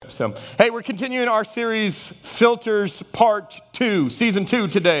good. So, hey, we're continuing our series, Filters Part 2, Season 2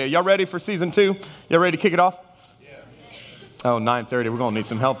 today. Y'all ready for Season 2? Y'all ready to kick it off? Yeah. Oh, 9:30. We're going to need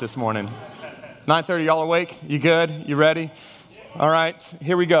some help this morning. 9:30, y'all awake? You good? You ready? All right,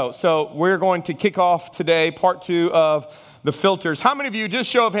 here we go. So we're going to kick off today, Part 2 of the filters. How many of you, just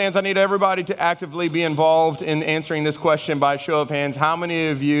show of hands, I need everybody to actively be involved in answering this question by show of hands. How many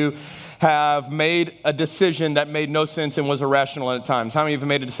of you have made a decision that made no sense and was irrational at times? How many of you have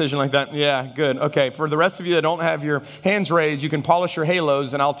made a decision like that? Yeah, good. Okay, for the rest of you that don't have your hands raised, you can polish your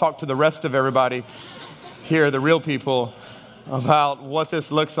halos, and I'll talk to the rest of everybody here, the real people, about what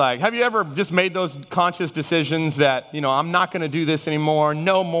this looks like. Have you ever just made those conscious decisions that, I'm not going to do this anymore,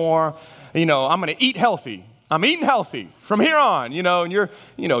 no more, I'm going to eat healthy. I'm eating healthy from here on, and you're,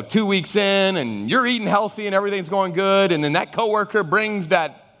 2 weeks in and you're eating healthy and everything's going good. And then that coworker brings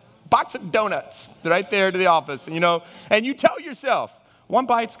that box of donuts right there to the office, and you tell yourself, one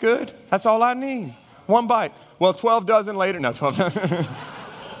bite's good. That's all I need. One bite. Well, 12 dozen later. No, 12 dozen.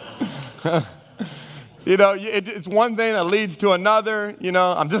 It's one thing that leads to another.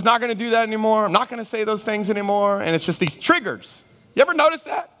 I'm just not going to do that anymore. I'm not going to say those things anymore. And it's just these triggers. You ever notice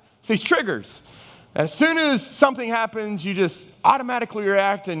that? It's these triggers. As soon as something happens, you just automatically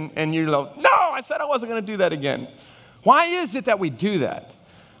react and you're like, no, I said I wasn't going to do that again. Why is it that we do that?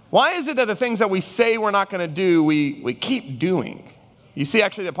 Why is it that the things that we say we're not going to do, we keep doing? You see,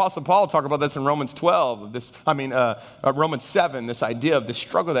 actually, the Apostle Paul talked about this in Romans 7, this idea of the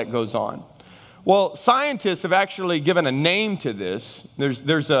struggle that goes on. Well, scientists have actually given a name to this.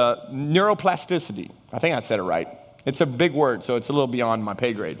 There's a neuroplasticity. I think I said it right. It's a big word, so it's a little beyond my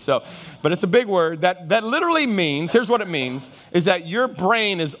pay grade. But it's a big word that literally means, here's what it means, is that your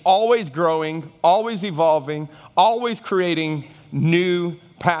brain is always growing, always evolving, always creating new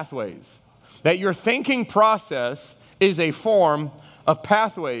pathways. That your thinking process is a form of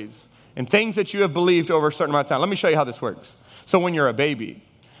pathways and things that you have believed over a certain amount of time. Let me show you how this works. So when you're a baby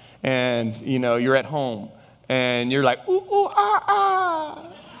and, you're at home and you're like, ooh, ooh, ah, ah.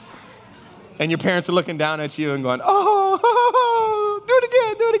 And your parents are looking down at you and going, oh, do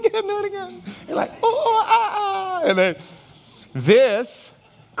it again. You're like, oh, ah, ah. And then this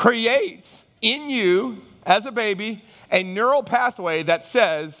creates in you, as a baby, a neural pathway that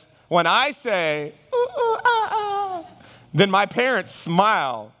says, when I say, ooh, ooh, ah, ah, then my parents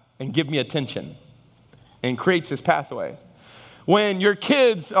smile and give me attention and creates this pathway. When your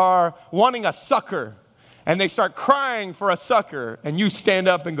kids are wanting a sucker, and they start crying for a sucker, and you stand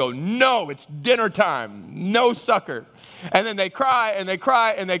up and go, no, it's dinner time, no sucker. And then they cry, and they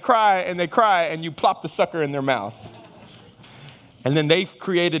cry, and they cry, and they cry, and you plop the sucker in their mouth. And then they've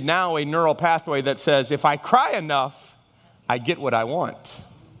created now a neural pathway that says, if I cry enough, I get what I want.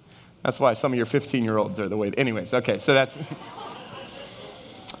 That's why some of your 15-year-olds are the way. Anyways, okay, so that's...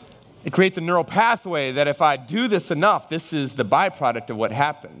 It creates a neural pathway that if I do this enough, this is the byproduct of what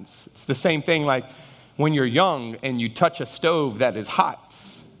happens. It's the same thing like when you're young and you touch a stove that is hot,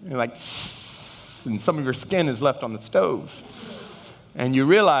 you're like, and some of your skin is left on the stove. And you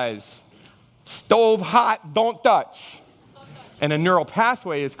realize, stove hot, don't touch. And a neural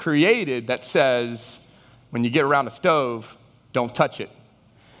pathway is created that says, when you get around a stove, don't touch it.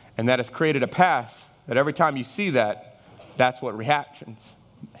 And that has created a path that every time you see that, that's what reactions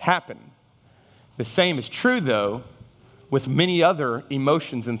happen. The same is true, though, with many other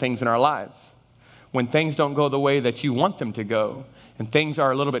emotions and things in our lives. When things don't go the way that you want them to go, and things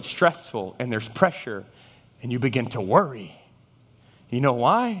are a little bit stressful, and there's pressure, and you begin to worry. You know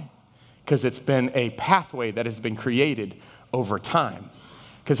why? Because it's been a pathway that has been created over time.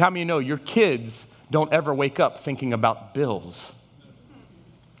 Because how many know your kids don't ever wake up thinking about bills?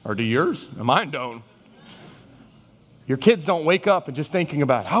 Or do yours? Mine don't. Your kids don't wake up and just thinking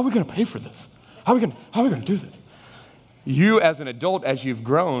about, how are we going to pay for this? How are we going to do this? You as an adult, as you've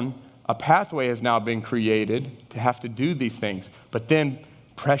grown, a pathway has now been created to have to do these things. But then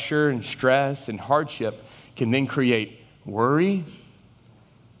pressure and stress and hardship can then create worry.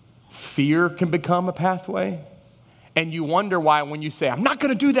 Fear can become a pathway. And you wonder why when you say, I'm not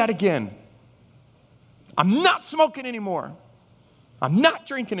going to do that again. I'm not smoking anymore. I'm not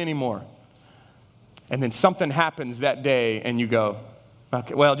drinking anymore. And then something happens that day and you go,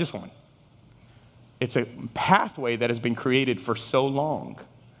 okay, well, just one. It's a pathway that has been created for so long.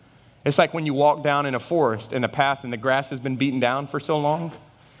 It's like when you walk down in a forest in a path and the grass has been beaten down for so long.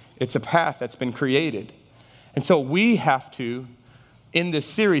 It's a path that's been created. And so we have to, in this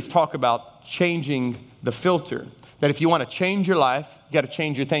series, talk about changing the filter. That if you want to change your life, you got to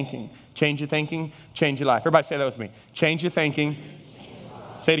change your thinking. Change your thinking, change your life. Everybody say that with me. Change your thinking.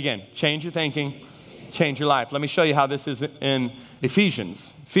 Say it again. Change your thinking. change your life. Let me show you how this is in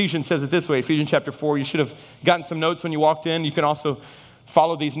Ephesians. Ephesians says it this way, Ephesians chapter 4. You should have gotten some notes when you walked in. You can also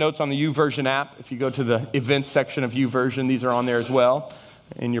follow these notes on the YouVersion app. If you go to the events section of YouVersion, these are on there as well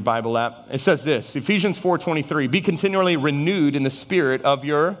in your Bible app. It says this, Ephesians 4:23, be continually renewed in the spirit of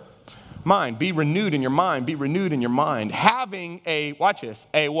your mind. Be renewed in your mind. Be renewed in your mind. Having a, watch this,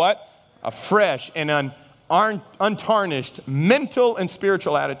 a what? A fresh and an untarnished mental and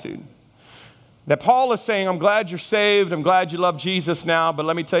spiritual attitude. That Paul is saying, I'm glad you're saved. I'm glad you love Jesus now. But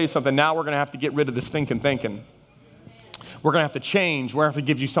let me tell you something. Now we're going to have to get rid of the stinking thinking. We're going to have to change. We're going to have to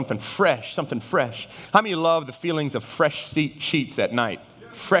give you something fresh, something fresh. How many of you love the feelings of fresh sheets at night?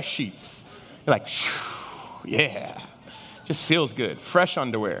 Fresh sheets. You're like, yeah. Just feels good. Fresh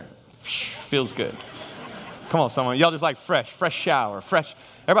underwear. Feels good. Come on, someone. Y'all just like fresh shower, fresh.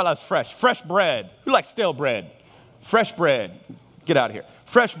 Everybody loves fresh. Fresh bread. Who likes stale bread? Fresh bread. Get out of here.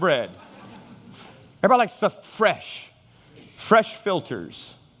 Fresh bread. Everybody likes stuff fresh. Fresh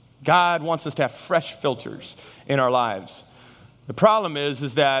filters. God wants us to have fresh filters in our lives. The problem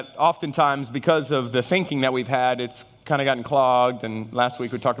is that oftentimes because of the thinking that we've had, it's kind of gotten clogged. And last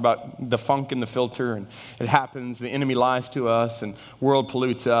week we talked about the funk in the filter, and it happens. The enemy lies to us, and world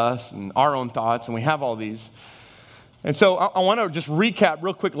pollutes us, and our own thoughts, and we have all these. And so I want to just recap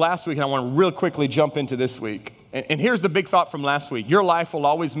real quick last week, and I want to real quickly jump into this week. And here's the big thought from last week. Your life will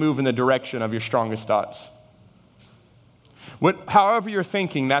always move in the direction of your strongest thoughts. However you're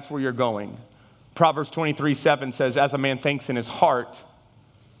thinking, that's where you're going. Proverbs 23:7 says, as a man thinks in his heart,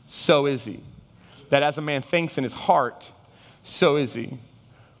 so is he. That as a man thinks in his heart, so is he.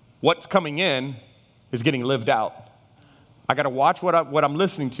 What's coming in is getting lived out. I got to watch what I'm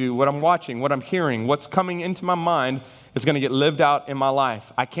listening to, what I'm watching, what I'm hearing. What's coming into my mind is going to get lived out in my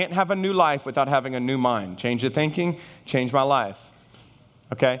life. I can't have a new life without having a new mind. Change the thinking, change my life.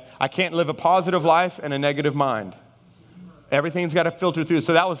 Okay? I can't live a positive life and a negative mind. Everything's got to filter through.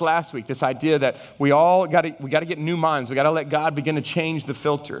 So that was last week, this idea that we got to get new minds. We got to let God begin to change the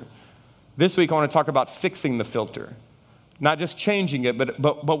filter. This week I want to talk about fixing the filter. Not just changing it,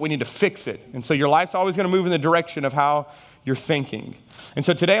 but we need to fix it. And so your life's always going to move in the direction of how you're thinking. And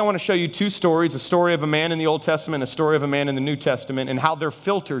so today I want to show you two stories, a story of a man in the Old Testament, a story of a man in the New Testament, and how their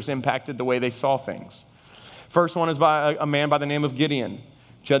filters impacted the way they saw things. First one is by a man by the name of Gideon.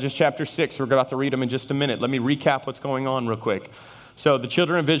 Judges chapter 6, we're about to read them in just a minute. Let me recap what's going on real quick. So the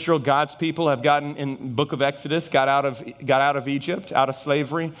children of Israel, God's people, have gotten in the book of Exodus, got out of Egypt, out of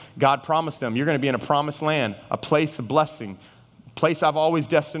slavery. God promised them, you're going to be in a promised land, a place of blessing, a place I've always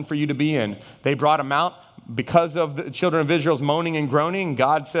destined for you to be in. They brought them out. Because of the children of Israel's moaning and groaning,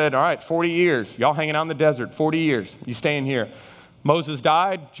 God said, all right, 40 years. Y'all hanging out in the desert, 40 years. You staying here. Moses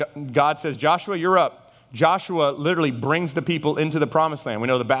died. God says, Joshua, you're up. Joshua literally brings the people into the promised land. We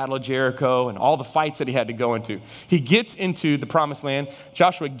know the battle of Jericho and all the fights that he had to go into. He gets into the promised land.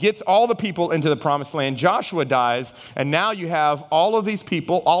 Joshua gets all the people into the promised land. Joshua dies, and now you have all of these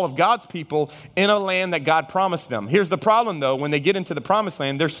people, all of God's people, in a land that God promised them. Here's the problem, though. When they get into the promised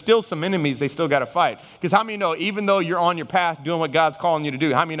land, there's still some enemies they still got to fight. Because how many know, even though you're on your path doing what God's calling you to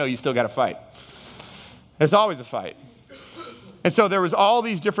do, how many know you still got to fight? There's always a fight. And so there was all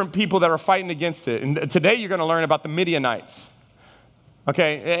these different people that are fighting against it. And today you're going to learn about the Midianites.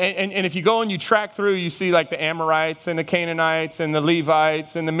 Okay, and if you go and you track through, you see like the Amorites and the Canaanites and the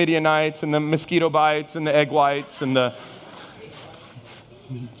Levites and the Midianites and the mosquito bites and the egg whites and the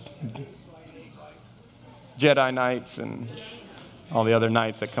Jedi Knights and all the other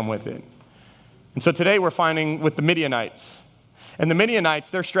knights that come with it. And so today we're finding with the Midianites. And the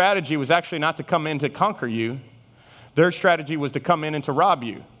Midianites, their strategy was actually not to come in to conquer you. Their strategy was to come in and to rob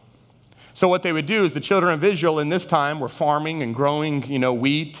you. So what they would do is the children of Israel in this time were farming and growing,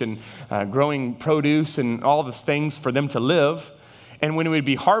 wheat and growing produce and all the things for them to live. And when it would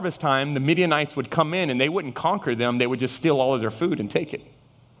be harvest time, the Midianites would come in and they wouldn't conquer them. They would just steal all of their food and take it. And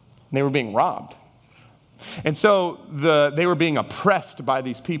they were being robbed. And so they were being oppressed by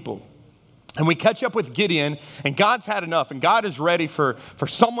these people. And we catch up with Gideon, and God's had enough, and God is ready for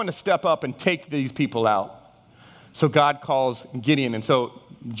someone to step up and take these people out. So God calls Gideon. And so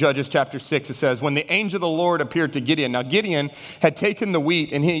Judges chapter 6, it says, when the angel of the Lord appeared to Gideon. Now Gideon had taken the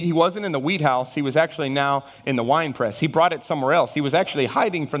wheat, and he wasn't in the wheat house. He was actually now in the wine press. He brought it somewhere else. He was actually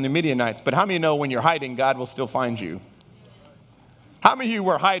hiding from the Midianites. But how many know when you're hiding, God will still find you? How many of you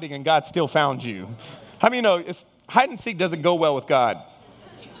were hiding and God still found you? How many know hide and seek doesn't go well with God?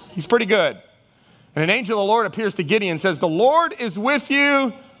 He's pretty good. And an angel of the Lord appears to Gideon and says, the Lord is with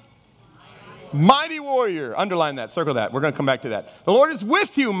you, mighty warrior. Underline that, circle that. We're going to come back to that. The Lord is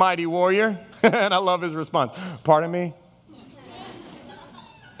with you, mighty warrior. And I love his response. Pardon me?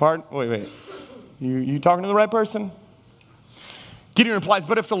 Pardon? Wait. You talking to the right person? Gideon replies,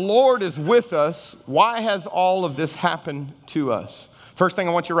 but if the Lord is with us, why has all of this happened to us? First thing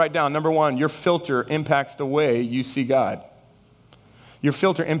I want you to write down, number one, your filter impacts the way you see God. Your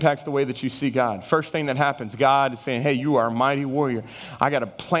filter impacts the way that you see God. First thing that happens, God is saying, hey, you are a mighty warrior. I got a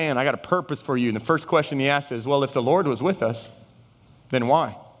plan, I got a purpose for you. And the first question he asks is, well, if the Lord was with us, then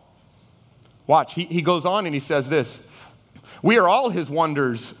why? Watch, he goes on and he says this, we are all his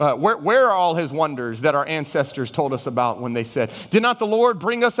wonders. Where are all his wonders that our ancestors told us about when they said, did not the Lord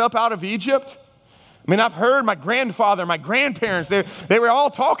bring us up out of Egypt? I mean, I've heard my grandfather, my grandparents, they were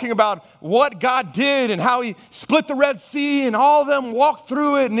all talking about what God did and how he split the Red Sea and all of them walked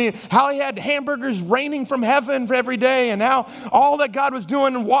through it and how he had hamburgers raining from heaven for every day and how all that God was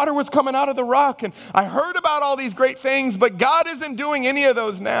doing and water was coming out of the rock. And I heard about all these great things, but God isn't doing any of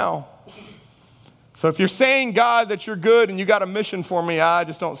those now. So if you're saying, God, that you're good and you got a mission for me, I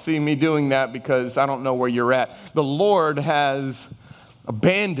just don't see me doing that because I don't know where you're at. The Lord has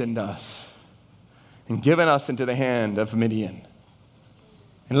abandoned us and given us into the hand of Midian.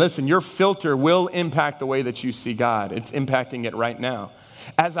 And listen, your filter will impact the way that you see God. It's impacting it right now.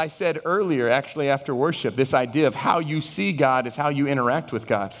 As I said earlier, actually after worship, this idea of how you see God is how you interact with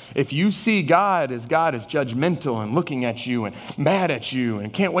God. If you see God as judgmental and looking at you and mad at you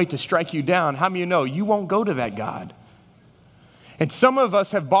and can't wait to strike you down, how many of you know you won't go to that God? And some of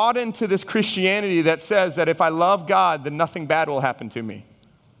us have bought into this Christianity that says that if I love God, then nothing bad will happen to me.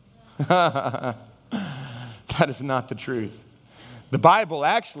 That is not the truth. The Bible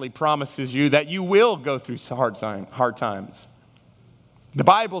actually promises you that you will go through hard times. The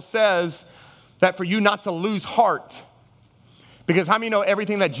Bible says that for you not to lose heart, because how many know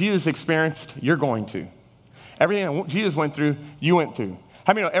everything that Jesus experienced, you're going to. Everything that Jesus went through, you went through.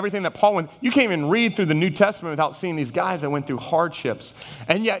 How many know everything that Paul went, you can't even read through the New Testament without seeing these guys that went through hardships.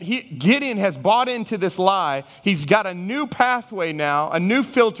 And yet Gideon has bought into this lie. He's got a new pathway now, a new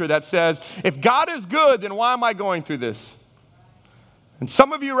filter that says, if God is good, then why am I going through this? And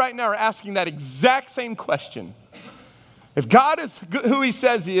some of you right now are asking that exact same question. If God is who he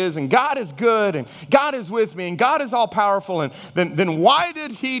says he is, and God is good, and God is with me, and God is all powerful, and then why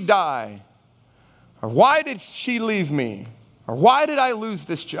did he die? Or why did she leave me? Or why did I lose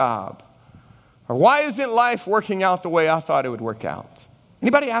this job? Or why isn't life working out the way I thought it would work out?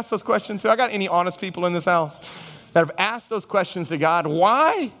 Anybody ask those questions? I got any honest people in this house that have asked those questions to God?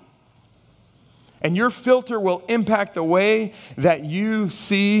 Why? And your filter will impact the way that you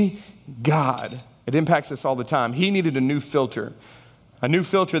see God. It impacts us all the time. He needed a new filter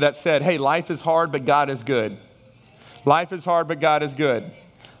that said, hey, life is hard, but God is good. Life is hard, but God is good.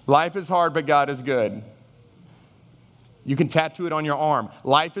 Life is hard, but God is good. You can tattoo it on your arm.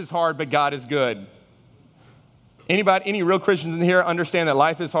 Life is hard, but God is good. Any real Christians in here understand that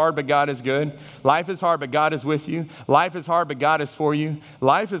life is hard, but God is good? Life is hard, but God is with you. Life is hard, but God is for you.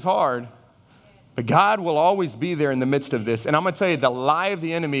 Life is hard, but God will always be there in the midst of this. And I'm going to tell you, the lie of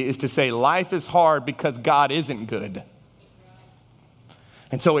the enemy is to say life is hard because God isn't good.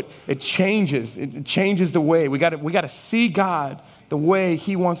 And so it changes the way. We got to see God the way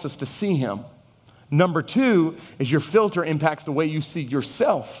he wants us to see him. Number two is your filter impacts the way you see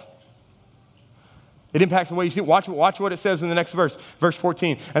yourself. It impacts the way you see. Watch what it says in the next verse, verse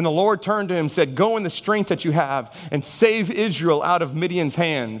 14. And the Lord turned to him and said, go in the strength that you have and save Israel out of Midian's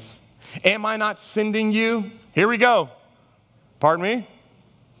hands. Am I not sending you? Here we go. Pardon me?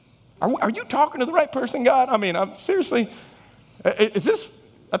 Are you talking to the right person, God? I mean, seriously, is this,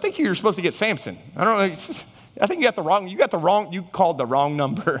 I think you're supposed to get Samson. I don't know. I think you called the wrong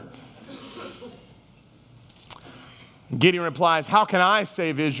number. Gideon replies, how can I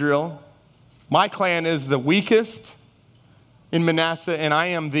save Israel? My clan is the weakest in Manasseh, and I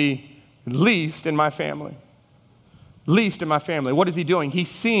am the least in my family. Least in my family. What is he doing? He's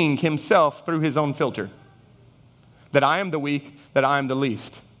seeing himself through his own filter. That I am the weak, that I am the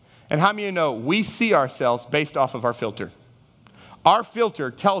least. And how many of you know we see ourselves based off of our filter? Our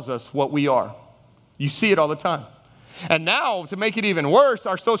filter tells us what we are. You see it all the time. And now, to make it even worse,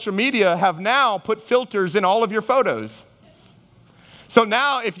 our social media have now put filters in all of your photos. So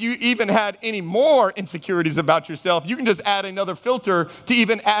now, if you even had any more insecurities about yourself, you can just add another filter to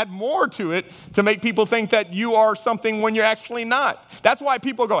even add more to it to make people think that you are something when you're actually not. That's why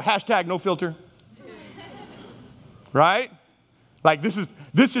people go, #no filter. Right? Like,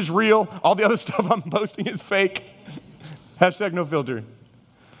 this is real. All the other stuff I'm posting is fake. #no filter.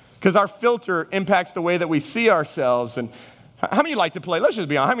 Because our filter impacts the way that we see ourselves. And How many of you like to play? Let's just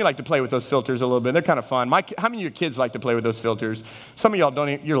be honest. How many like to play with those filters a little bit? They're kind of fun. How many of your kids like to play with those filters? Some of y'all don't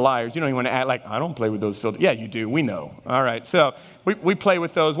even, you're liars. You don't even want to act like, I don't play with those filters. Yeah, you do. We know. All right. So we play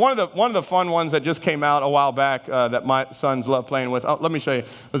with those. One of the fun ones that just came out a while back that my sons love playing with. Oh, let me show you.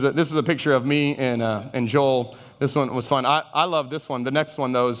 This is a picture of me and Joel. This one was fun. I love this one. The next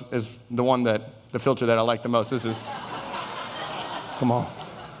one, though, is the filter that I like the most. This is, come on.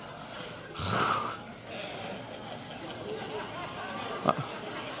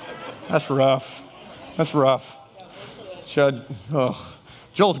 That's rough. That's rough.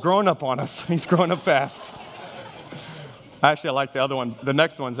 Joel's growing up on us. He's growing up fast. Actually, I like the other one. The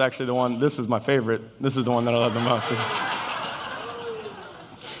next one's actually the one, this is my favorite. This is the one that I love the most.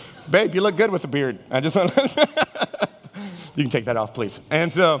 Babe, you look good with a beard. You can take that off, please.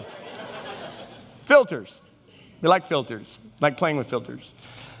 And so, filters. We like filters, like playing with filters.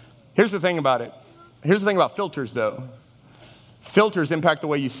 Here's the thing about it. Here's the thing about filters, though. Filters impact the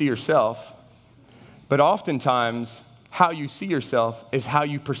way you see yourself, but oftentimes, how you see yourself is how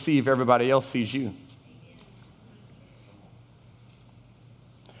you perceive everybody else sees you.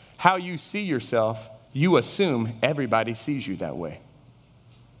 How you see yourself, you assume everybody sees you that way.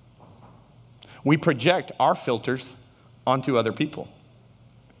 We project our filters onto other people.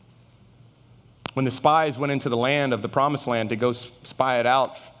 When the spies went into the land of the promised land to go spy it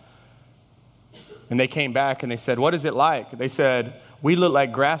out, and they came back and they said, what is it like? They said, we look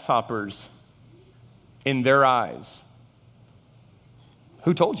like grasshoppers in their eyes.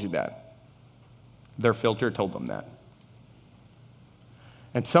 Who told you that? Their filter told them that.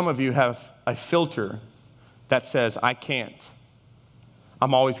 And some of you have a filter that says, I can't.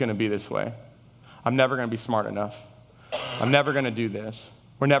 I'm always going to be this way. I'm never going to be smart enough. I'm never going to do this.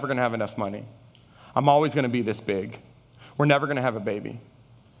 We're never going to have enough money. I'm always going to be this big. We're never going to have a baby.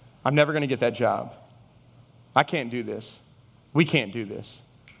 I'm never going to get that job. I can't do this. We can't do this.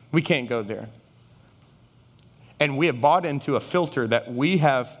 We can't go there. And we have bought into a filter that we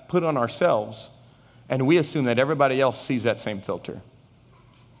have put on ourselves, and we assume that everybody else sees that same filter.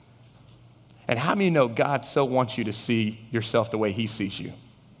 And how many know God so wants you to see yourself the way he sees you?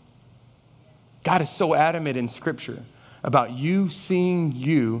 God is so adamant in Scripture about you seeing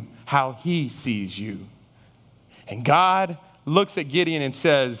you how he sees you. And God looks at Gideon and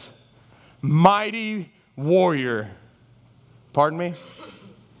says, mighty warrior. Pardon me?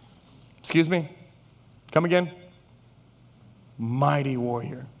 Excuse me? Come again? Mighty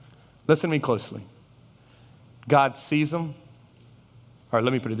warrior. Listen to me closely. God sees them. Or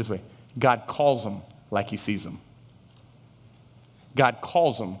let me put it this way. God calls them like he sees them. God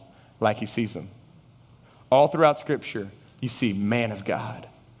calls them like he sees them. All throughout Scripture, you see man of God,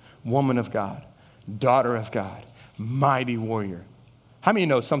 woman of God, daughter of God, mighty warrior. How many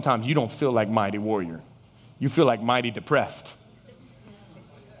know sometimes you don't feel like mighty warrior? You feel like mighty depressed.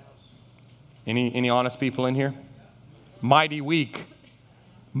 Any honest people in here? Mighty weak,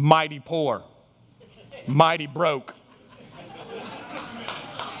 mighty poor, mighty broke.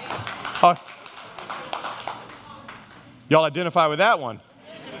 Y'all identify with that one.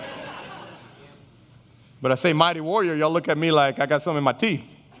 But I say mighty warrior, y'all look at me like I got something in my teeth.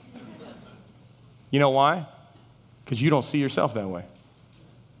 You know why? Because you don't see yourself that way.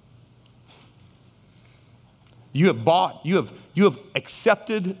 You have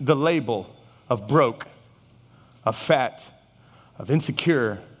accepted the label of broke, of fat, of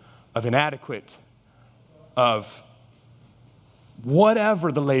insecure, of inadequate, of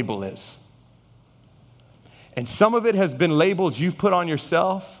whatever the label is. And some of it has been labels you've put on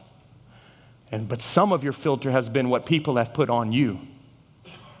yourself, but some of your filter has been what people have put on you.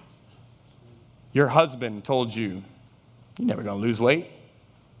 Your husband told you, you're never going to lose weight.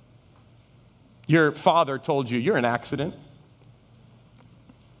 Your father told you, you're an accident.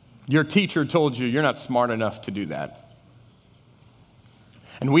 Your teacher told you, you're not smart enough to do that.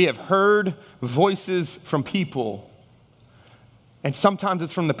 And we have heard voices from people, and sometimes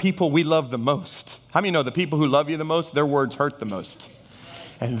it's from the people we love the most. How many know the people who love you the most, their words hurt the most?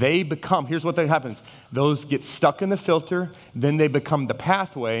 And they become, here's what happens. Those get stuck in the filter, then they become the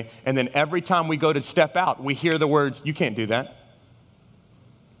pathway, and then every time we go to step out, we hear the words, you can't do that.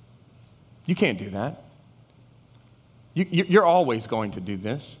 You can't do that. You're always going to do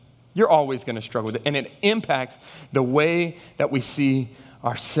this. You're always going to struggle with it. And it impacts the way that we see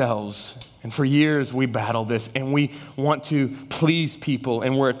ourselves. And for years, we battle this, and we want to please people,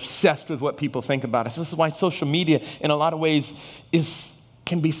 and we're obsessed with what people think about us. This is why social media, in a lot of ways,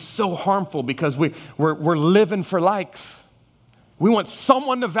 can be so harmful, because we're living for likes. We want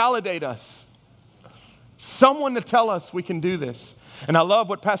someone to validate us, someone to tell us we can do this. And I love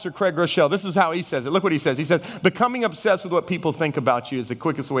what Pastor Craig Rochelle, this is how he says it. Look what he says. He says, becoming obsessed with what people think about you is the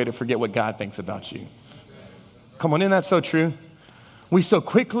quickest way to forget what God thinks about you. Come on, isn't that so true? We so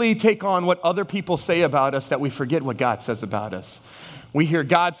quickly take on what other people say about us that we forget what God says about us. We hear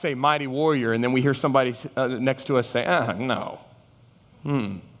God say, mighty warrior, and then we hear somebody next to us say, no.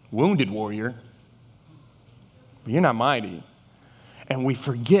 Wounded warrior. But you're not mighty. And we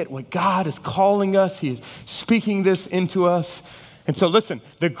forget what God is calling us. He is speaking this into us. And so listen,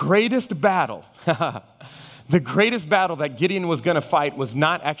 the greatest battle that Gideon was going to fight was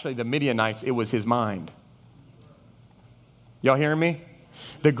not actually the Midianites, it was his mind. Y'all hearing me?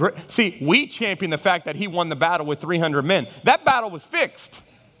 See, we champion the fact that he won the battle with 300 men. That battle was fixed.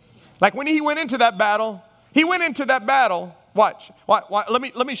 Like when he went into that battle, watch. Let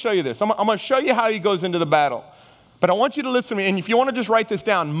me show you this. I'm going to show you how he goes into the battle. But I want you to listen to me, and if you want to just write this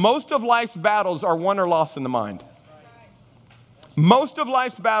down, most of life's battles are won or lost in the mind. Most of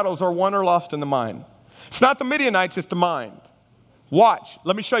life's battles are won or lost in the mind. It's not the Midianites, it's the mind. Watch.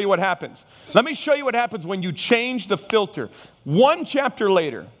 Let me show you what happens. Let me show you what happens when you change the filter. One chapter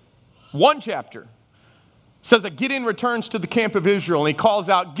later, says that Gideon returns to the camp of Israel and he calls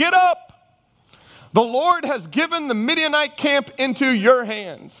out, get up! The Lord has given the Midianite camp into your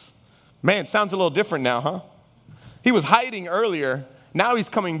hands. Man, sounds a little different now, huh? He was hiding earlier. Now he's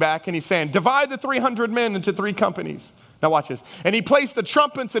coming back and he's saying, divide the 300 men into 3 companies. Now watch this. And he placed the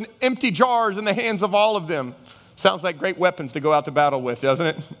trumpets and empty jars in the hands of all of them. Sounds like great weapons to go out to battle with, doesn't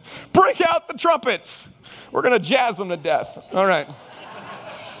it? Break out the trumpets. We're going to jazz them to death. All right.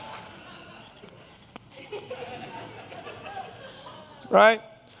 Right?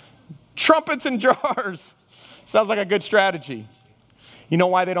 Trumpets and jars. Sounds like a good strategy. You know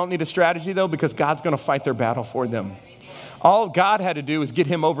why they don't need a strategy, though? Because God's going to fight their battle for them. All God had to do was get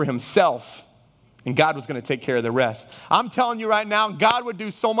him over himself, and God was going to take care of the rest. I'm telling you right now, God would do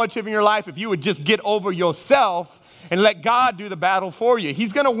so much in your life if you would just get over yourself and let God do the battle for you.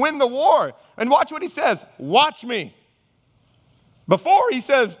 He's going to win the war. And watch what he says. Watch me. Before he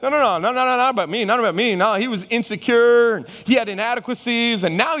says, no, not about me, not about me. No, he was insecure, and he had inadequacies,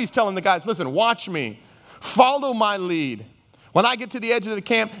 and now he's telling the guys, listen, watch me. Follow my lead. When I get to the edge of the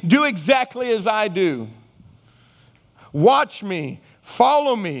camp, do exactly as I do. Watch me.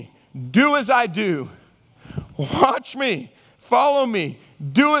 Follow me. Do as I do. Watch me. Follow me.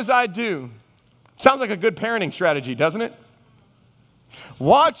 Do as I do. Sounds like a good parenting strategy, doesn't it?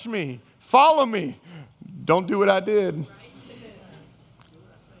 Watch me. Follow me. Don't do what I did.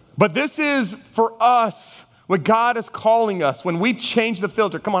 But this is for us what God is calling us. When we change the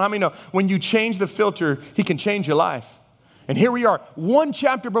filter, come on, how many know? When you change the filter, he can change your life. And here we are, one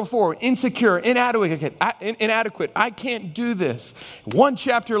chapter before, insecure, inadequate. I can't do this. One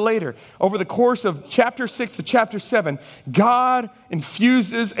chapter later, over the course of chapter 6 to chapter 7, God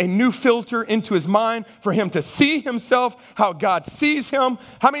infuses a new filter into his mind for him to see himself how God sees him.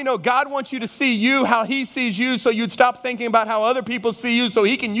 How many know God wants you to see you how he sees you, so you'd stop thinking about how other people see you, so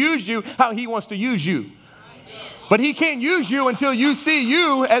he can use you how he wants to use you. But he can't use you until you see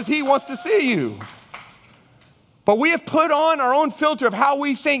you as he wants to see you. But we have put on our own filter of how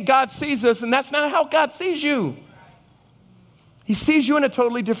we think God sees us, and that's not how God sees you. He sees you in a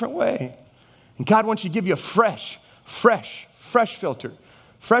totally different way. And God wants you to give you a fresh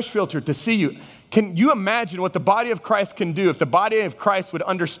filter to see you. Can you imagine what the body of Christ can do if the body of Christ would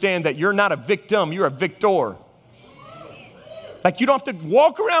understand that you're not a victim, you're a victor? Like you don't have to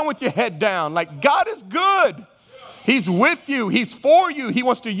walk around with your head down. Like God is good. He's with you. He's for you. He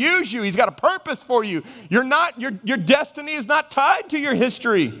wants to use you. He's got a purpose for you. Your destiny is not tied to your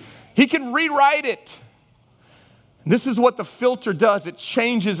history. He can rewrite it. And this is what the filter does. It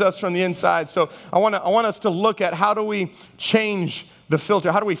changes us from the inside. So I want us to look at how do we change the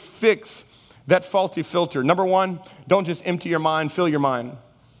filter? How do we fix that faulty filter? Number one, don't just empty your mind, fill your mind.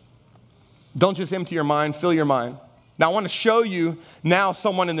 Don't just empty your mind, fill your mind. Now I want to show you now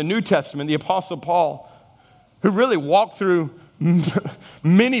someone in the New Testament, the Apostle Paul, who really walked through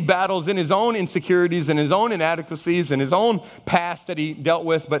many battles in his own insecurities and his own inadequacies and his own past that he dealt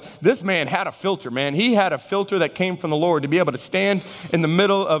with. But this man had a filter, man. He had a filter that came from the Lord to be able to stand in the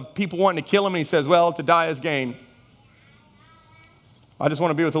middle of people wanting to kill him. And he says, well, to die is gain. I just want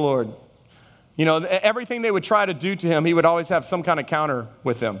to be with the Lord. You know, everything they would try to do to him, he would always have some kind of counter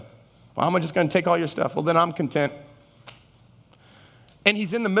with him. Well, I'm just going to take all your stuff. Well, then I'm content. And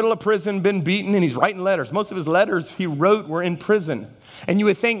he's in the middle of prison, been beaten, and he's writing letters. Most of his letters he wrote were in prison. And you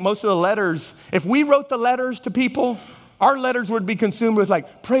would think most of the letters, if we wrote the letters to people, our letters would be consumed with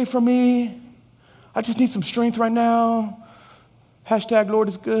like, pray for me. I just need some strength right now. Hashtag Lord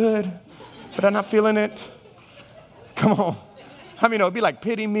is good, but I'm not feeling it. Come on. How many know it'd be like,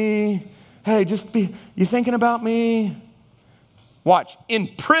 pity me? Hey, you thinking about me? Watch, in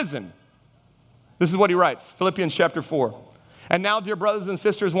prison. This is what he writes, Philippians chapter 4. And now, dear brothers and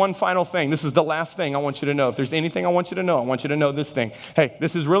sisters, one final thing. This is the last thing I want you to know. If there's anything I want you to know, I want you to know this thing. Hey,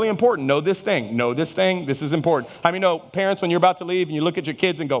 this is really important. Know this thing. Know this thing. This is important. How many know, parents, when you're about to leave and you look at your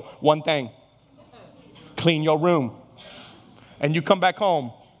kids and go, one thing, clean your room. And you come back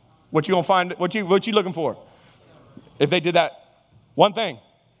home, what you gonna find? What you looking for? If they did that, one thing.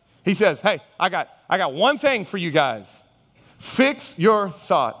 He says, hey, I got one thing for you guys. Fix your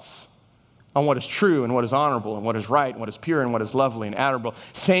thoughts on what is true and what is honorable and what is right and what is pure and what is lovely and admirable.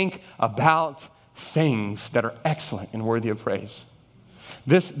 Think about things that are excellent and worthy of praise.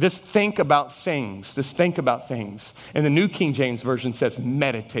 This think about things. And the New King James Version says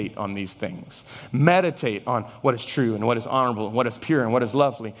meditate on these things. Meditate on what is true and what is honorable and what is pure and what is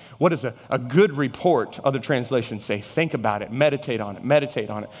lovely. What is a good report? Other translations say think about it, meditate on it.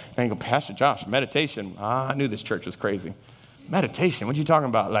 And you go, Pastor Josh, meditation. I knew this church was crazy. Meditation, what are you talking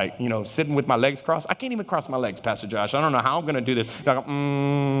about? Like, sitting with my legs crossed? I can't even cross my legs, Pastor Josh. I don't know how I'm going to do this.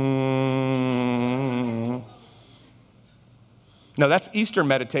 No, that's Eastern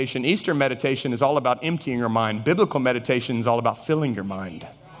meditation. Eastern meditation is all about emptying your mind. Biblical meditation is all about filling your mind.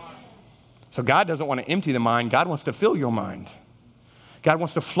 So God doesn't want to empty the mind. God wants to fill your mind. God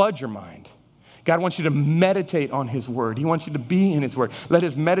wants to flood your mind. God wants you to meditate on his word. He wants you to be in his word. Let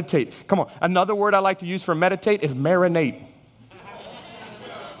us meditate. Come on. Another word I like to use for meditate is marinate.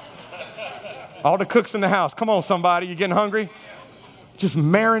 All the cooks in the house. Come on, somebody. You getting hungry? Just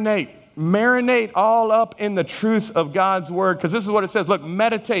marinate. Marinate all up in the truth of God's word. Because this is what it says. Look,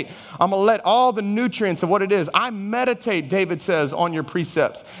 meditate. I'm going to let all the nutrients of what it is. I meditate, David says, on your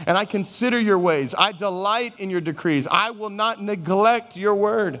precepts. And I consider your ways. I delight in your decrees. I will not neglect your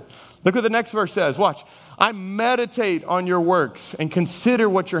word. Look what the next verse says. Watch. I meditate on your works and consider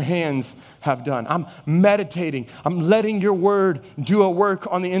what your hands have done. I'm meditating. I'm letting your word do a work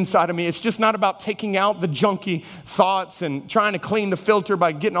on the inside of me. It's just not about taking out the junky thoughts and trying to clean the filter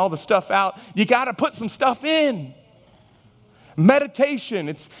by getting all the stuff out. You got to put some stuff in. Meditation,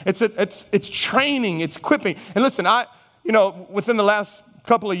 it's training, it's equipping. And listen, within the last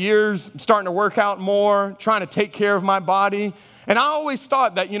couple of years, I'm starting to work out more, trying to take care of my body. And I always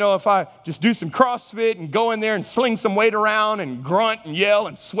thought that, if I just do some CrossFit and go in there and sling some weight around and grunt and yell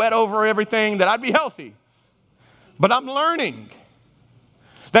and sweat over everything, that I'd be healthy. But I'm learning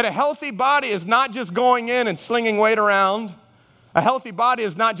that a healthy body is not just going in and slinging weight around. A healthy body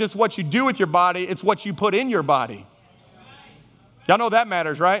is not just what you do with your body, it's what you put in your body. Y'all know that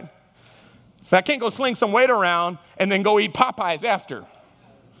matters, right? So I can't go sling some weight around and then go eat Popeyes after.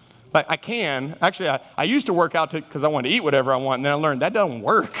 Like I can. Actually, I used to work out because I wanted to eat whatever I want, and then I learned that doesn't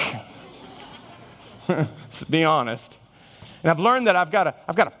work. To be honest. And I've learned that I've got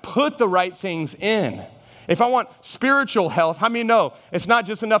to put the right things in. If I want spiritual health, how many know it's not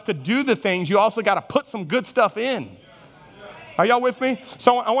just enough to do the things, you also got to put some good stuff in. Are y'all with me?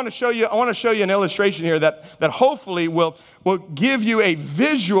 So I want to show you an illustration here that hopefully will give you a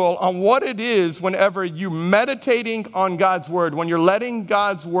visual on what it is whenever you're meditating on God's word, when you're letting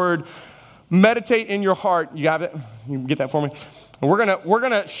God's word meditate in your heart. You have it? You can get that for me? And we're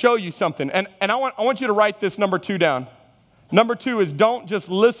gonna show you something. And I want you to write this number 2 down. Number 2 is don't just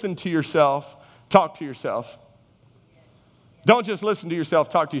listen to yourself, talk to yourself. Don't just listen to yourself,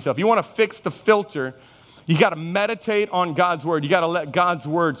 talk to yourself. You want to fix the filter. You got to meditate on God's word. You got to let God's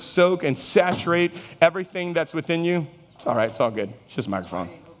word soak and saturate everything that's within you. It's all right. It's all good. It's just a microphone.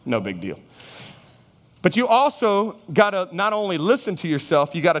 No big deal. But you also got to not only listen to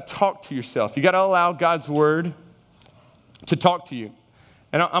yourself, you got to talk to yourself. You got to allow God's word to talk to you.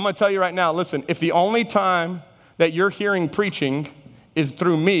 And I'm going to tell you right now, listen, if the only time that you're hearing preaching is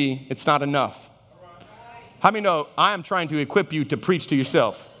through me, it's not enough. How many know I am trying to equip you to preach to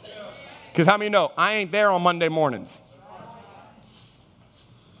yourself? Because how many know I ain't there on Monday mornings?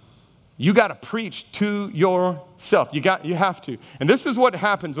 You got to preach to yourself. You have to. And this is what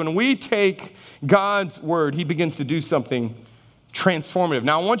happens when we take God's word. He begins to do something transformative.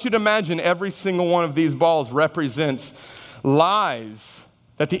 Now, I want you to imagine every single one of these balls represents lies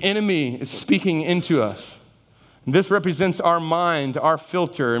that the enemy is speaking into us. This represents our mind, our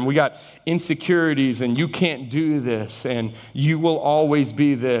filter, and we got insecurities, and you can't do this, and you will always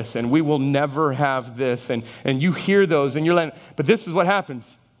be this, and we will never have this, and you hear those, and you're like, but this is what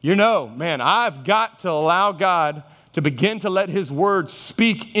happens. Man, I've got to allow God to begin to let his word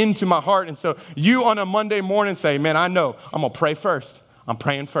speak into my heart. And so you on a Monday morning say, man, I know I'm going to pray first. I'm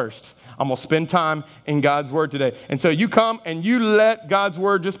praying first. I'm going to spend time in God's word today. And so you come and you let God's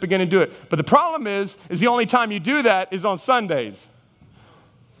word just begin to do it. But the problem is the only time you do that is on Sundays.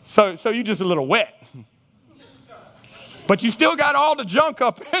 So you're just a little wet. But you still got all the junk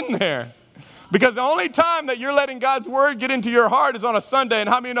up in there. Because the only time that you're letting God's word get into your heart is on a Sunday. And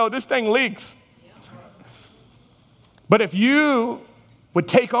how many know this thing leaks? But if you would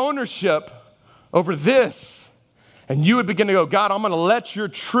take ownership over this, and you would begin to go, God, I'm going to let your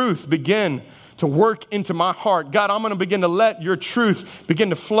truth begin to work into my heart. God, I'm going to begin to let your truth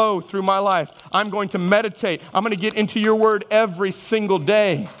begin to flow through my life. I'm going to meditate. I'm going to get into your word every single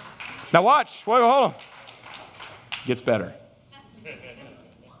day. Now watch. Wait, hold on. It gets better.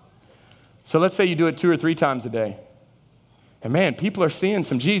 So let's say you do it 2 or 3 times a day. And man, people are seeing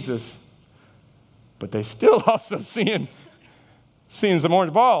some Jesus, but they still also seeing some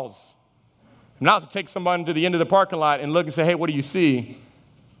orange balls. And now to take somebody to the end of the parking lot and look and say, hey, what do you see?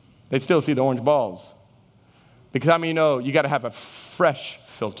 They'd still see the orange balls. Because how many know you got to have a fresh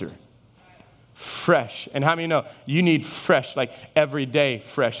filter? Fresh. And how many know you need fresh, like every day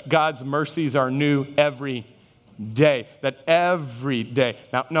fresh? God's mercies are new every day. That every day.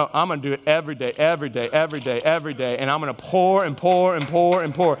 Now, no, I'm going to do it every day, every day, every day, every day. And I'm going to pour and pour and pour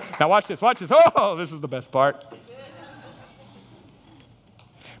and pour. Now watch this, watch this. Oh, this is the best part.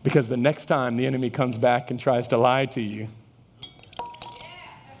 Because the next time the enemy comes back and tries to lie to you,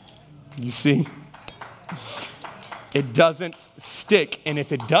 you see, it doesn't stick. And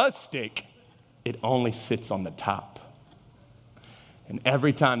if it does stick, it only sits on the top. And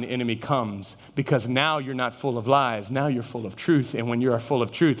every time the enemy comes, because now you're not full of lies, now you're full of truth. And when you are full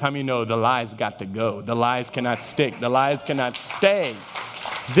of truth, how many know the lies got to go? The lies cannot stick. The lies cannot stay.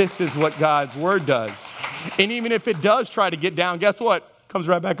 This is what God's word does. And even if it does try to get down, guess what? Comes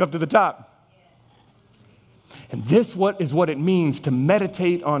right back up to the top. And this is what it means to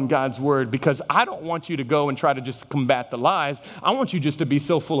meditate on God's word, because I don't want you to go and try to just combat the lies. I want you just to be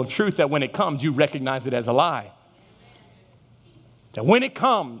so full of truth that when it comes, you recognize it as a lie. That when it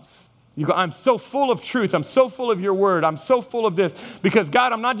comes, you go, I'm so full of truth. I'm so full of your word. I'm so full of this. Because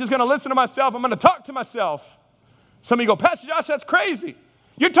God, I'm not just going to listen to myself. I'm going to talk to myself. Some of you go, Pastor Josh, that's crazy.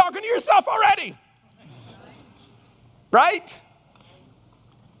 You're talking to yourself already. Right?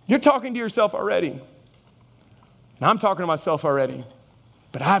 You're talking to yourself already. And I'm talking to myself already.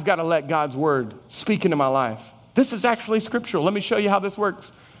 But I've got to let God's word speak into my life. This is actually scriptural. Let me show you how this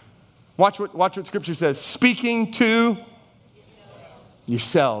works. Watch what scripture says. Speaking to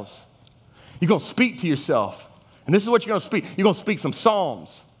yourselves. You're going to speak to yourself. And this is what you're going to speak. You're going to speak some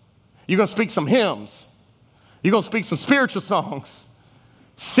psalms. You're going to speak some hymns. You're going to speak some spiritual songs.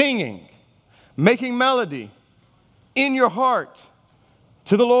 Singing. Making melody in your heart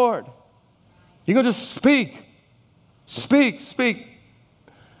to the Lord. You're going to just speak. Speak, speak.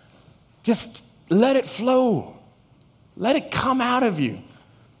 Just let it flow. Let it come out of you.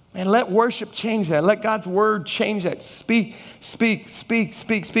 Man, let worship change that. Let God's word change that. Speak, speak, speak,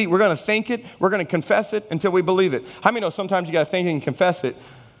 speak, speak. We're going to think it. We're going to confess it until we believe it. How many know sometimes you got to think it and confess it,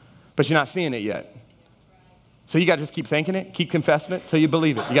 but you're not seeing it yet? So you got to just keep thinking it, keep confessing it until you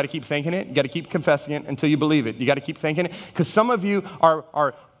believe it. You got to keep thinking it. You got to keep confessing it until you believe it. You got to keep thinking it, because some of you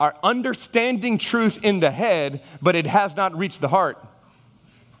are understanding truth in the head, but it has not reached the heart.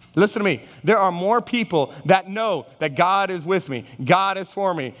 Listen to me. There are more people that know that God is with me. God is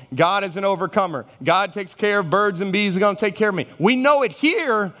for me. God is an overcomer. God takes care of birds and bees. He's going to take care of me. We know it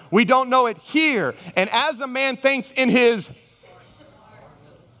here. We don't know it here. And as a man thinks in his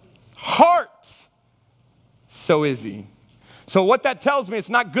heart, so is he. So what that tells me, it's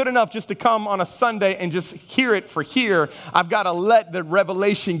not good enough just to come on a Sunday and just hear it for here. I've got to let the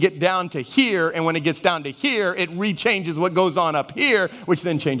revelation get down to here. And when it gets down to here, it rechanges what goes on up here, which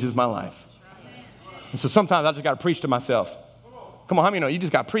then changes my life. And so sometimes I just got to preach to myself. Come on, how many know you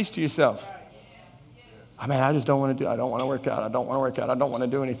just got to preach to yourself? I mean, I just don't want to do it. I don't want to work out. I don't want to work out. I don't want to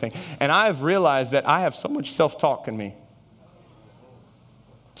do anything. And I've realized that I have so much self-talk in me.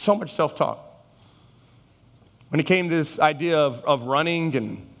 So much self-talk. When it came to this idea of running,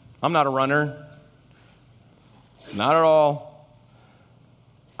 and I'm not a runner, not at all.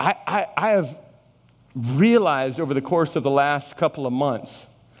 I have realized over the course of the last couple of months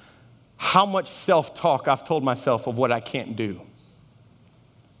how much self-talk I've told myself of what I can't do.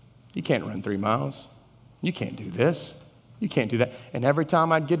 You can't run 3 miles. You can't do this. You can't do that. And every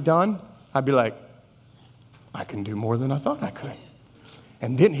time I'd get done, I'd be like, I can do more than I thought I could.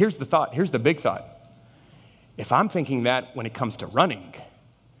 And then here's the thought. Here's the big thought. If I'm thinking that when it comes to running,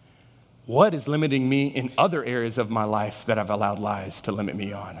 what is limiting me in other areas of my life that I've allowed lies to limit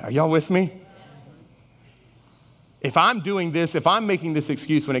me on? Are y'all with me? If I'm doing this, if I'm making this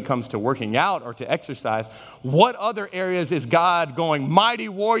excuse when it comes to working out or to exercise, what other areas is God going, mighty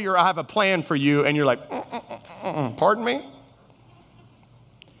warrior, I have a plan for you, and you're like, pardon me?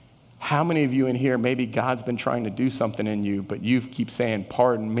 How many of you in here, maybe God's been trying to do something in you, but you keep saying,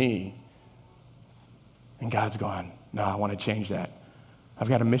 pardon me. And God's going, no, I want to change that. I've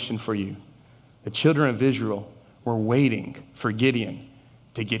got a mission for you. The children of Israel were waiting for Gideon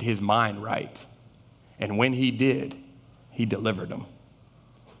to get his mind right. And when he did, he delivered them.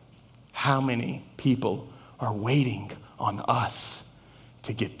 How many people are waiting on us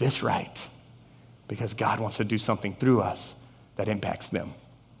to get this right? Because God wants to do something through us that impacts them.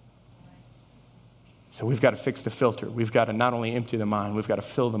 So we've got to fix the filter. We've got to not only empty the mind, we've got to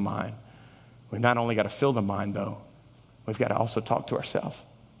fill the mind. We've not only got to fill the mind, though, we've got to also talk to ourselves.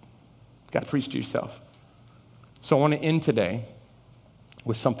 You've got to preach to yourself. So I want to end today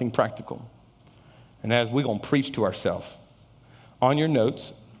with something practical. And that is we're going to preach to ourselves. On your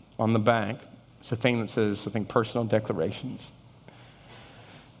notes, on the back, it's a thing that says, I think, personal declarations.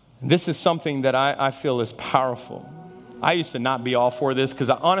 This is something that I feel is powerful. I used to not be all for this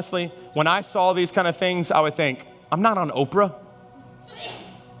because honestly, when I saw these kind of things, I would think, I'm not on Oprah.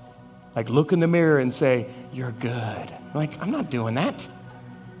 Like, look in the mirror and say, you're good. Like, I'm not doing that.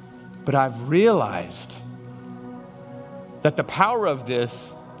 But I've realized that the power of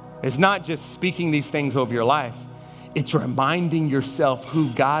this is not just speaking these things over your life. It's reminding yourself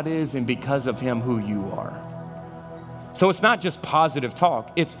who God is and because of him, who you are. So it's not just positive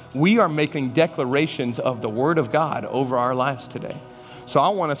talk. It's we are making declarations of the word of God over our lives today. So I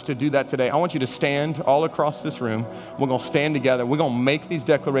want us to do that today. I want you to stand all across this room. We're going to stand together. We're going to make these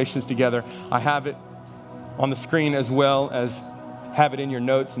declarations together. I have it on the screen as well as have it in your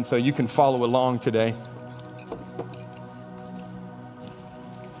notes, and so you can follow along today.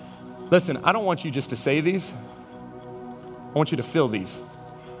 Listen, I don't want you just to say these. I want you to feel these.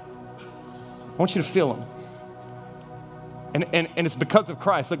 I want you to feel them. And it's because of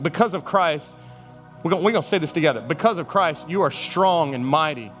Christ. Like, because of Christ, we're going to say this together. Because of Christ, you are strong and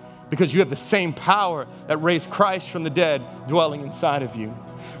mighty because you have the same power that raised Christ from the dead dwelling inside of you.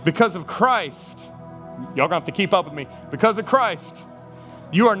 Because of Christ, y'all going to have to keep up with me. Because of Christ,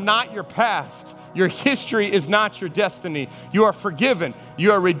 you are not your past. Your history is not your destiny. You are forgiven.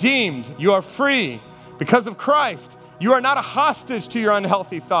 You are redeemed. You are free. Because of Christ, you are not a hostage to your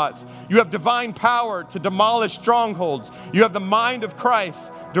unhealthy thoughts. You have divine power to demolish strongholds. You have the mind of Christ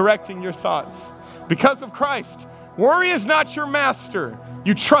directing your thoughts. Because of Christ, worry is not your master.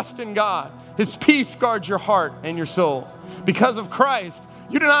 You trust in God. His peace guards your heart and your soul. Because of Christ,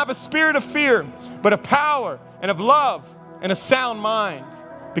 you do not have a spirit of fear, but of power and of love and a sound mind.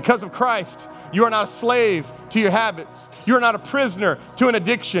 Because of Christ, you are not a slave to your habits. You are not a prisoner to an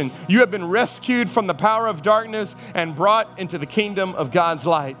addiction. You have been rescued from the power of darkness and brought into the kingdom of God's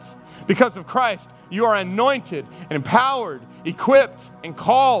light. Because of Christ, you are anointed and empowered, equipped and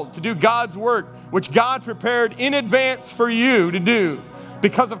called to do God's work, which God prepared in advance for you to do.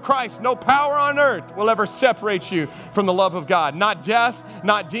 Because of Christ, no power on earth will ever separate you from the love of God. Not death,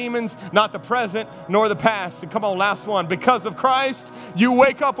 not demons, not the present, nor the past. And come on, last one. Because of Christ, you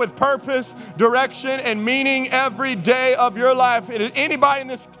wake up with purpose, direction, and meaning every day of your life. Is anybody in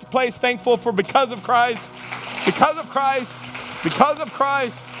this place thankful for because of Christ? Because of Christ. Because of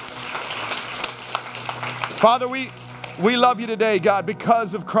Christ. Father, we love you today, God,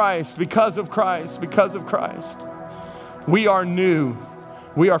 because of Christ, because of Christ, because of Christ. We are new.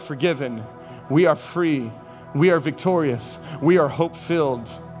 We are forgiven. We are free. We are victorious. We are hope-filled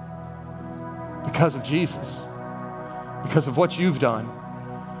because of Jesus, because of what you've done.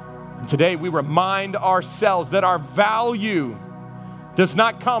 And today we remind ourselves that our value does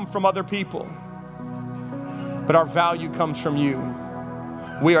not come from other people, but our value comes from you.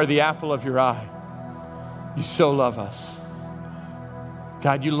 We are the apple of your eye. You so love us.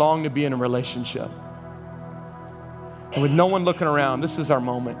 God, you long to be in a relationship. And with no one looking around, this is our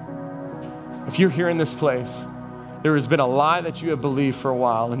moment. If you're here in this place, there has been a lie that you have believed for a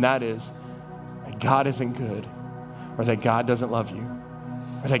while, and that is that God isn't good, or that God doesn't love you,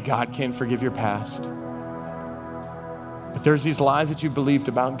 or that God can't forgive your past. But there's these lies that you believed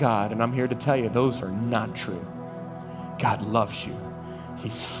about God, and I'm here to tell you those are not true. God loves you.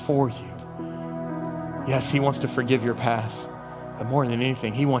 He's for you. Yes, he wants to forgive your past, but more than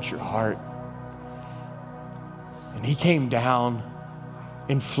anything, he wants your heart. And he came down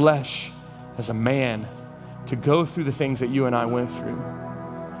in flesh as a man to go through the things that you and I went through.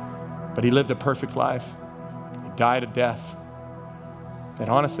 But he lived a perfect life. He died a death that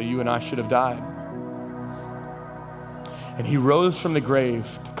honestly you and I should have died. And he rose from the grave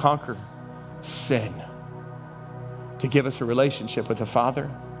to conquer sin, to give us a relationship with the Father,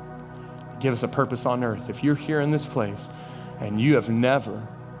 to give us a purpose on earth. If you're here in this place and you have never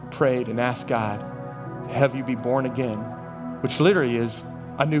prayed and asked God to have you be born again, which literally is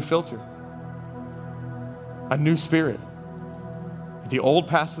a new filter, a new spirit. The old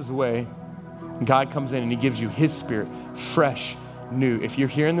passes away, and God comes in and he gives you his spirit, fresh, new. If you're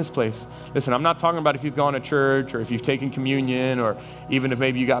here in this place, listen, I'm not talking about if you've gone to church or if you've taken communion or even if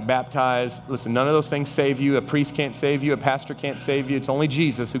maybe you got baptized. Listen, none of those things save you. A priest can't save you. A pastor can't save you. It's only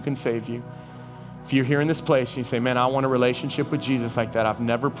Jesus who can save you. If you're here in this place and you say, man, I want a relationship with Jesus like that. I've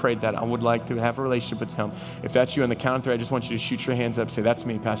never prayed that. I would like to have a relationship with him. If that's you on the count of three, I just want you to shoot your hands up. Say, that's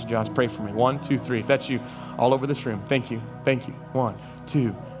me, Pastor Josh. Pray for me. 1, 2, 3. If that's you, all over this room. Thank you. Thank you. 1,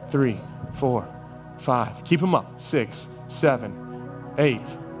 2, 3, 4, 5. Keep them up. 6, 7, 8,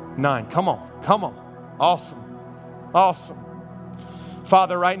 9. Come on. Come on. Awesome. Awesome.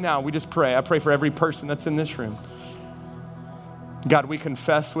 Father, right now, we just pray. I pray for every person that's in this room. God, we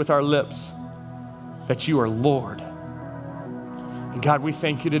confess with our lips that you are Lord. And God, we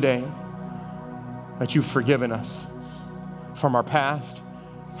thank you today that you've forgiven us from our past,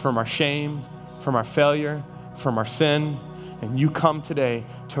 from our shame, from our failure, from our sin. And you come today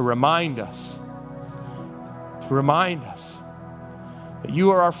to remind us that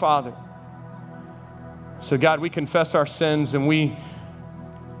you are our Father. So God, we confess our sins and we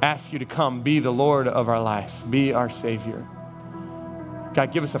ask you to come, be the Lord of our life, be our Savior.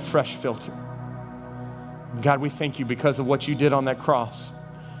 God, give us a fresh filter. God, we thank you because of what you did on that cross.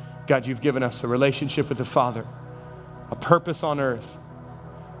 God, you've given us a relationship with the Father, a purpose on earth,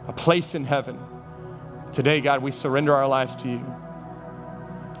 a place in heaven. Today, God, we surrender our lives to you.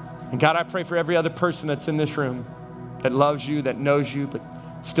 And God, I pray for every other person that's in this room that loves you, that knows you, but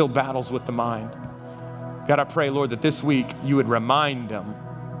still battles with the mind. God, I pray, Lord, that this week you would remind them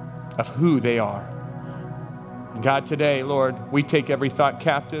of who they are. And God, today, Lord, we take every thought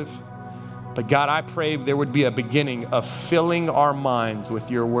captive. But God, I pray there would be a beginning of filling our minds with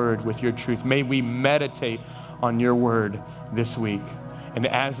your word, with your truth. May we meditate on your word this week. And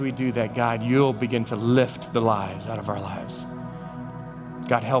as we do that, God, you'll begin to lift the lies out of our lives.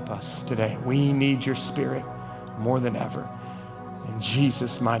 God, help us today. We need your spirit more than ever. In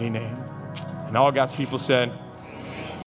Jesus' mighty name. And all God's people said,